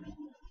root.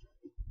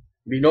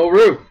 Be no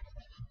root.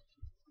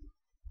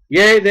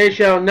 Yea, they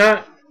shall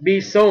not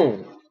be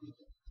sown.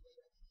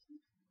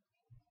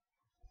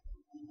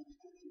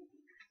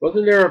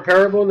 Wasn't there a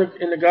parable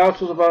in the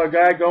Gospels about a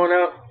guy going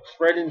out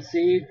spreading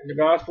seed in the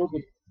Gospels?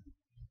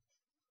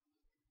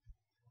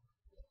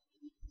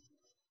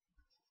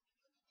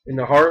 In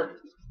the heart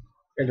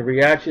and the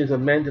reactions of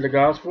men to the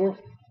gospel.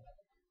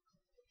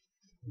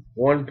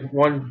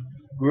 One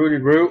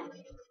rooted root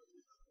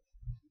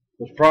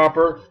was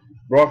proper,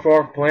 brought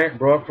forth plant,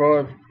 brought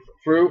forth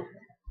fruit.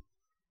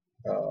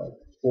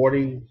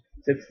 40,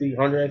 60,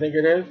 100, I think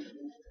it is.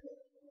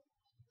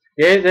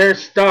 Yeah, their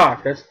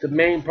stock, that's the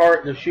main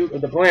part, the shoot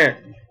of the plant,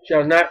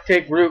 shall not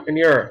take root in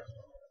the earth.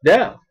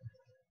 Death.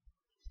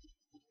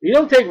 You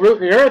don't take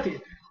root in the earth.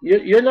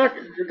 You're not.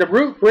 The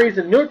root brings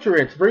the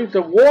nutrients, brings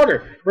the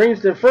water,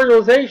 brings the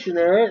fertilization,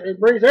 it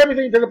brings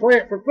everything to the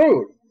plant for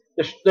food.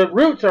 The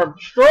roots are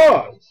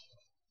straws.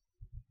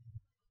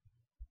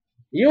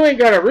 You ain't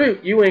got a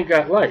root, you ain't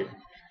got life.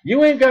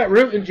 You ain't got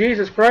root in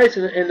Jesus Christ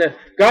and the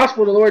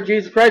gospel of the Lord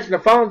Jesus Christ and the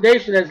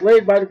foundation that's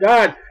laid by the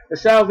God, the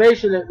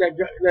salvation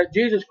that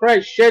Jesus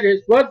Christ shed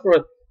his blood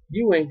for.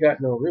 You ain't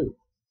got no root.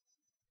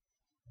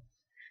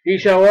 He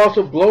shall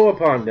also blow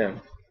upon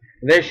them,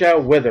 and they shall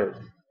wither.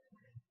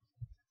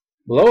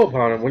 Blow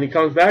upon him. When he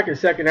comes back in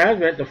second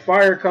advent, the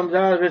fire comes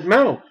out of his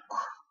mouth.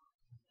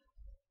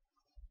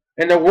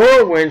 And the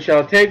whirlwind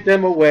shall take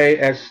them away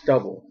as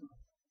stubble.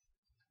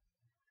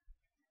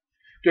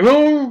 To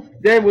whom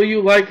then will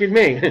you liken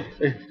me?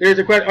 There's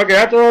a question. Okay,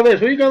 after all this,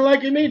 who are you going to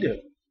liken me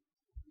to?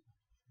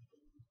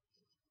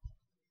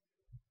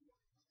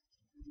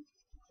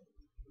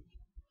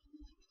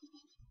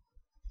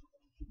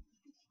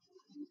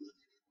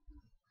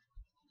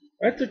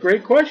 That's a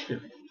great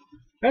question.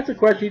 That's a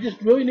question you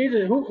just really need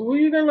to. Who are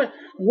you going to like?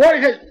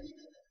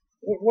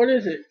 What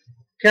is it?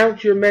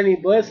 Count your many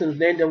blessings,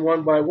 name them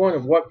one by one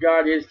of what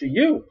God is to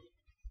you.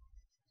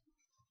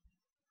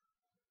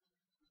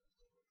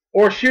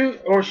 Or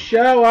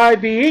shall I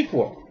be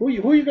equal? Who are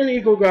you going to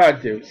equal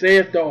God to?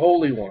 Saith the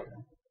Holy One.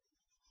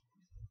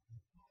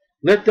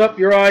 Lift up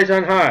your eyes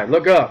on high.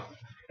 Look up.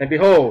 And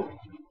behold,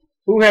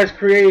 who has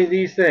created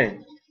these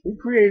things? Who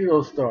created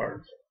those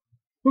stars?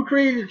 Who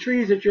created the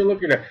trees that you're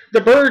looking at?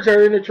 The birds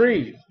are in the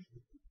trees.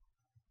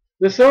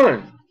 The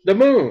sun, the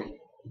moon,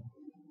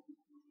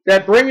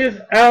 that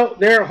bringeth out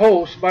their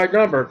hosts by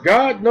number.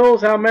 God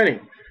knows how many.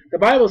 The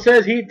Bible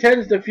says he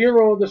tends the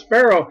funeral of the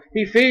sparrow.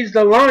 He feeds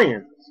the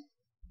lions.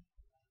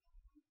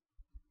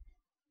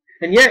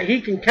 And yet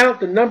he can count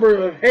the number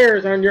of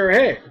hairs on your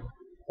head,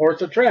 or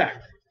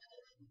subtract.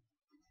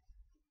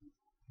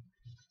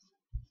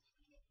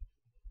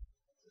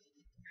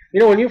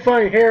 You know, when you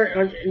find hair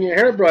in your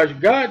hairbrush,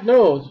 God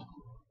knows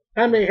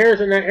how many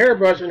hairs in that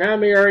hairbrush and how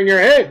many are in your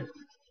head.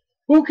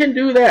 Who can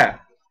do that?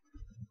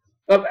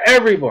 Of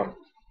everyone.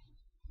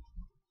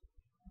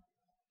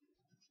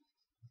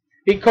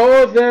 He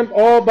calls them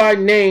all by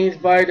names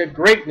by the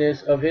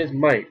greatness of his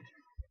might.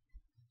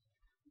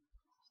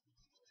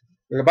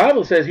 And the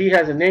Bible says he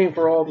has a name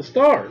for all the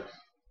stars.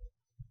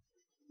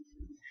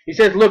 He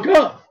says, look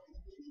up.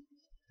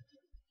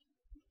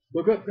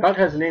 Look up. God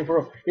has a name for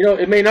all. You know,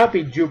 it may not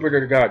be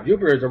Jupiter God.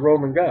 Jupiter is a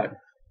Roman god.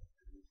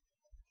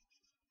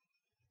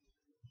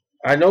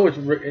 I know it's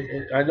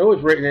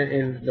written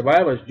in the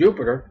Bible as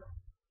Jupiter.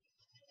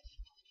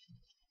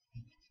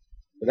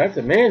 But that's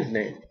a man's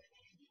name.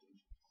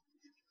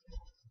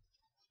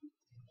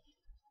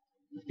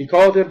 He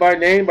called him by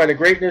name by the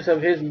greatness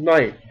of his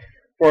might.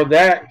 For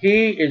that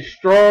he is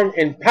strong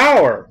in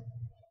power,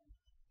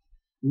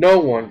 no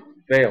one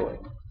failing.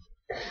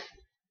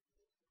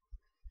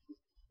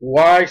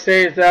 Why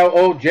sayest thou,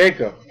 O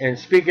Jacob, and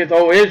speaketh,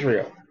 O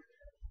Israel,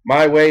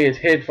 my way is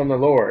hid from the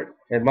Lord,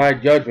 and my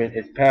judgment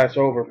is passed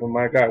over from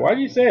my God? Why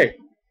do you say,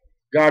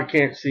 God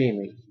can't see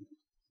me?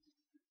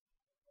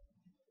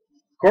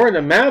 According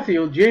to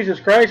Matthew, Jesus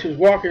Christ, who's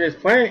walking this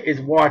planet,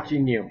 is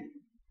watching you.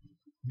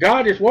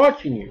 God is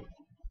watching you.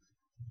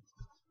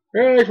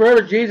 Realize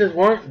wherever Jesus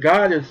went,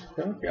 God is.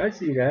 Okay, I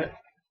see that.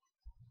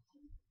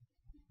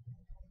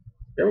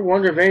 You ever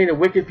wonder if any of the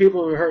wicked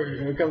people who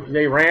heard,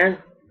 they ran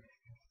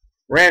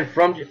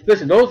from?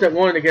 Listen, those that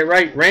wanted to get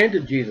right ran to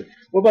Jesus.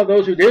 What about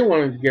those who didn't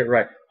want to get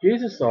right?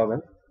 Jesus saw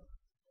them.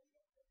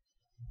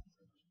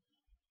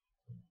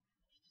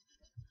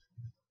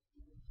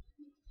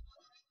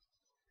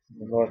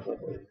 Lord,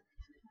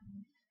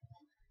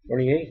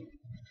 28.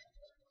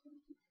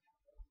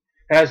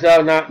 Hast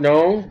thou not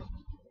known?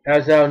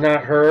 Hast thou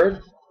not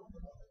heard?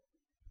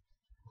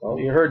 Well,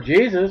 you heard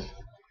Jesus,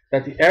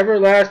 that the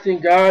everlasting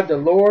God, the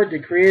Lord, the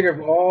creator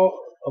of all,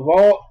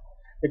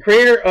 the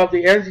creator of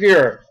the ends of the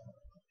earth,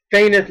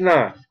 fainteth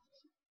not.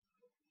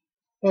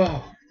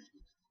 Oh,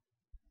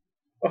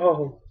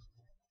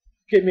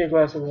 get me a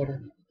glass of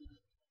water.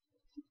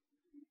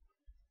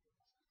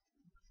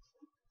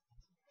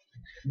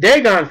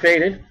 Dagon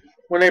fainted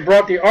when they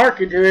brought the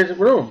ark into his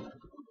room.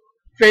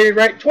 Fainted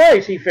right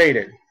twice, he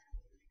fainted.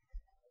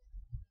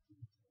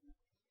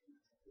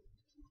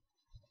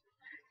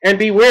 And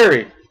be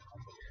weary.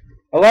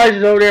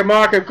 Elijah's over there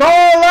mocking,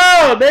 call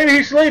aloud, maybe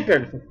he's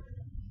sleeping.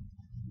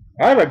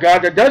 I have a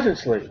God that doesn't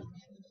sleep.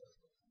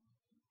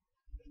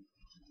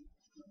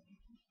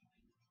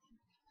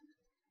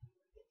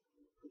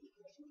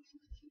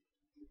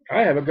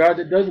 I have a God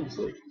that doesn't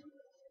sleep.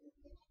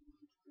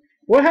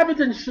 What happened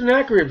to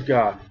Sennacherib's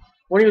God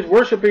when he was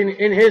worshiping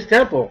in his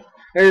temple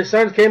and his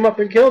sons came up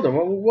and killed him?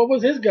 What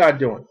was his God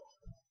doing?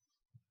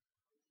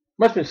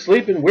 Must have been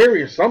sleeping,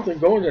 weary or something,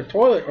 going to the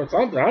toilet or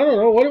something. I don't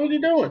know. What was he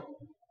doing?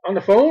 On the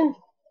phone?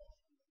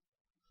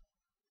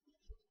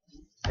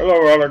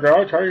 Hello, other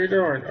gods. How are you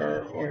doing? Wait a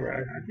minute.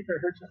 I think I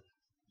heard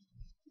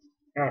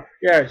something.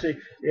 Yeah, see,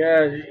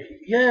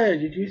 yeah.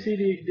 Did you see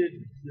the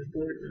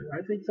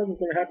I think something's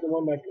going to happen to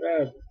one of my,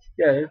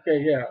 yeah,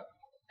 okay, yeah.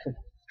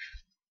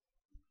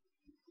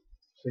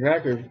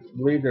 Sennacherib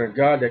believed in a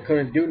God that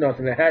couldn't do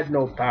nothing, that had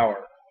no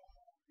power.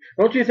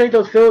 Don't you think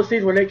those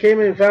Philistines, when they came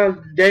in and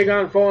found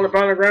Dagon falling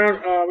upon the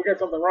ground, we got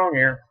something wrong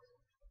here.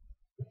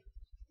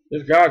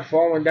 This God's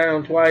fallen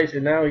down twice,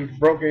 and now he's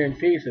broken in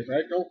pieces.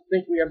 I don't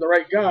think we have the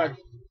right God.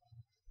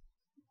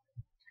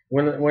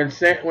 When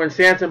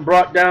Samson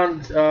brought down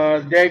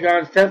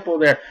Dagon's temple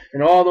there,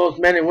 and all those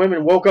men and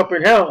women woke up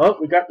in hell, oh,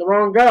 we got the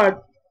wrong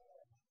God.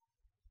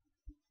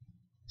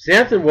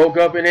 Samson woke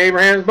up in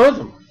Abraham's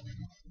bosom.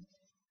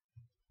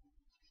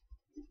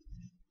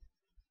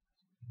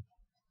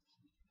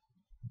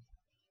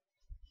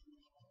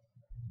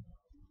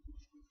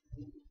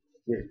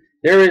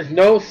 There is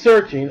no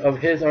searching of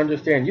his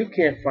understanding. You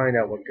can't find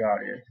out what God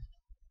is.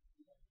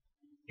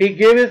 He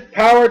giveth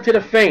power to the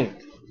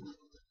faint.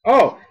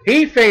 Oh,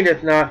 he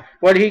fainteth not,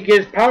 but he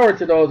gives power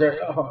to those that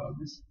are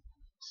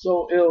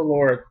so ill,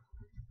 Lord.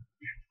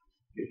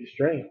 Give you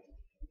strength.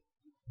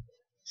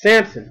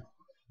 Samson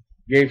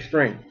gave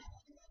strength.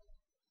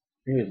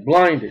 He was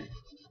blinded.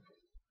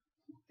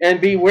 And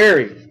be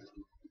weary.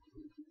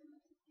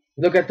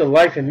 Look at the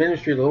life and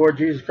ministry of the Lord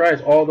Jesus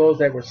Christ. All those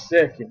that were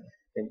sick and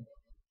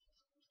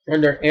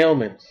under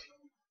ailments.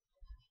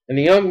 And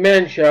the young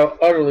men shall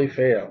utterly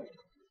fail.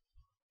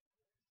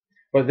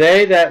 But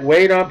they that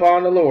wait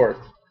upon the Lord,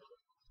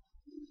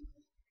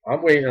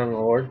 I'm waiting on the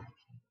Lord,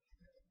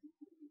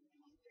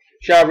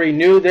 shall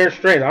renew their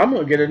strength. I'm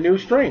going to get a new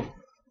strength.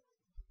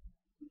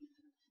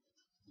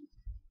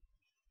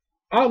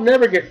 I'll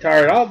never get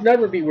tired. I'll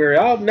never be weary.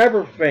 I'll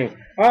never faint.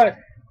 I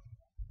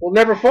will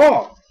never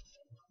fall.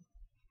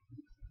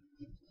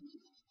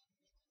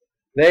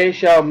 They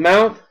shall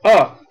mount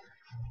up.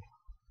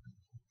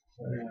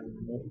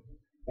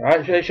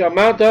 Alright, they shall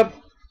mount up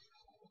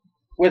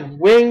with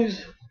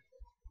wings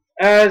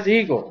as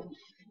eagles.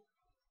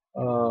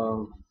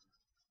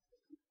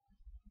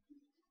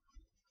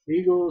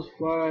 Eagles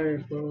fly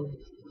above.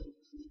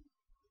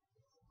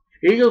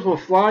 Eagles will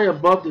fly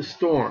above the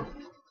storm.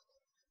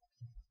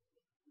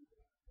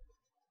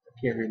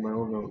 I can't read my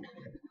own notes.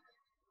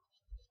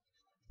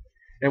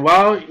 And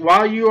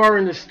while you are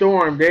in the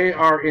storm, they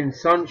are in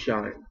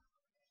sunshine.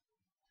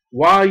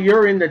 While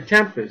you're in the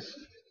tempest,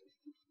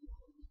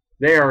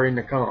 they are in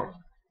the calm.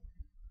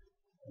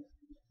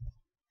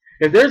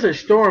 If there's a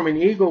storm, an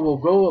eagle will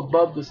go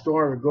above the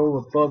storm and go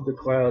above the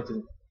clouds,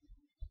 and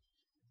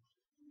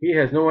he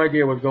has no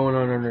idea what's going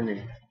on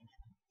underneath.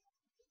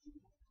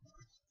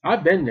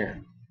 I've been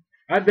there.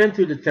 I've been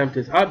through the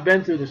tempest. I've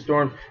been through the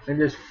storm and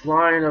just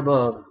flying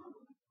above.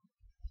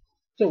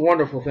 It's a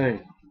wonderful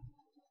thing.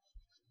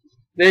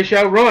 They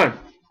shall run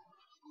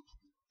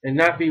and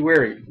not be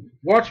weary.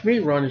 Watch me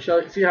run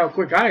and see how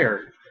quick I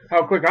hurt.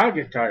 How quick I'll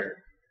get tired.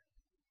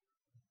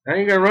 I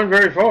ain't going to run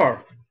very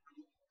far.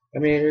 I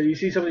mean, you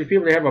see some of these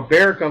people, they have a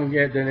bear come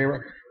get, then they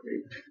run.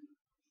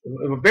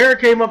 If a bear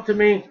came up to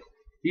me,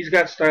 he's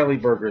got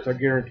Styly burgers. I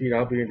guarantee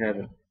I'll be in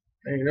heaven.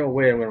 There ain't no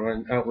way I'm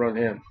going to outrun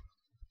him.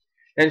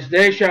 And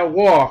they shall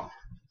walk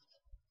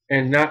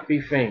and not be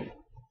faint.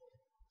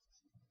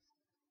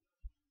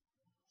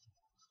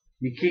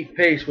 You keep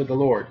pace with the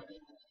Lord.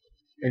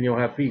 and you'll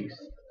have peace.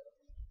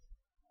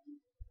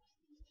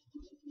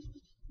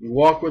 You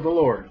walk with the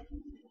Lord.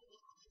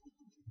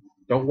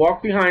 Don't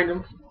walk behind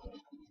Him.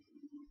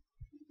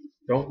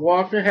 Don't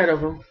walk ahead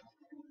of Him.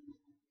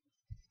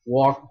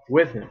 Walk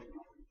with Him.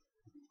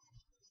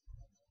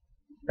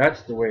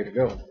 That's the way to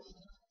go.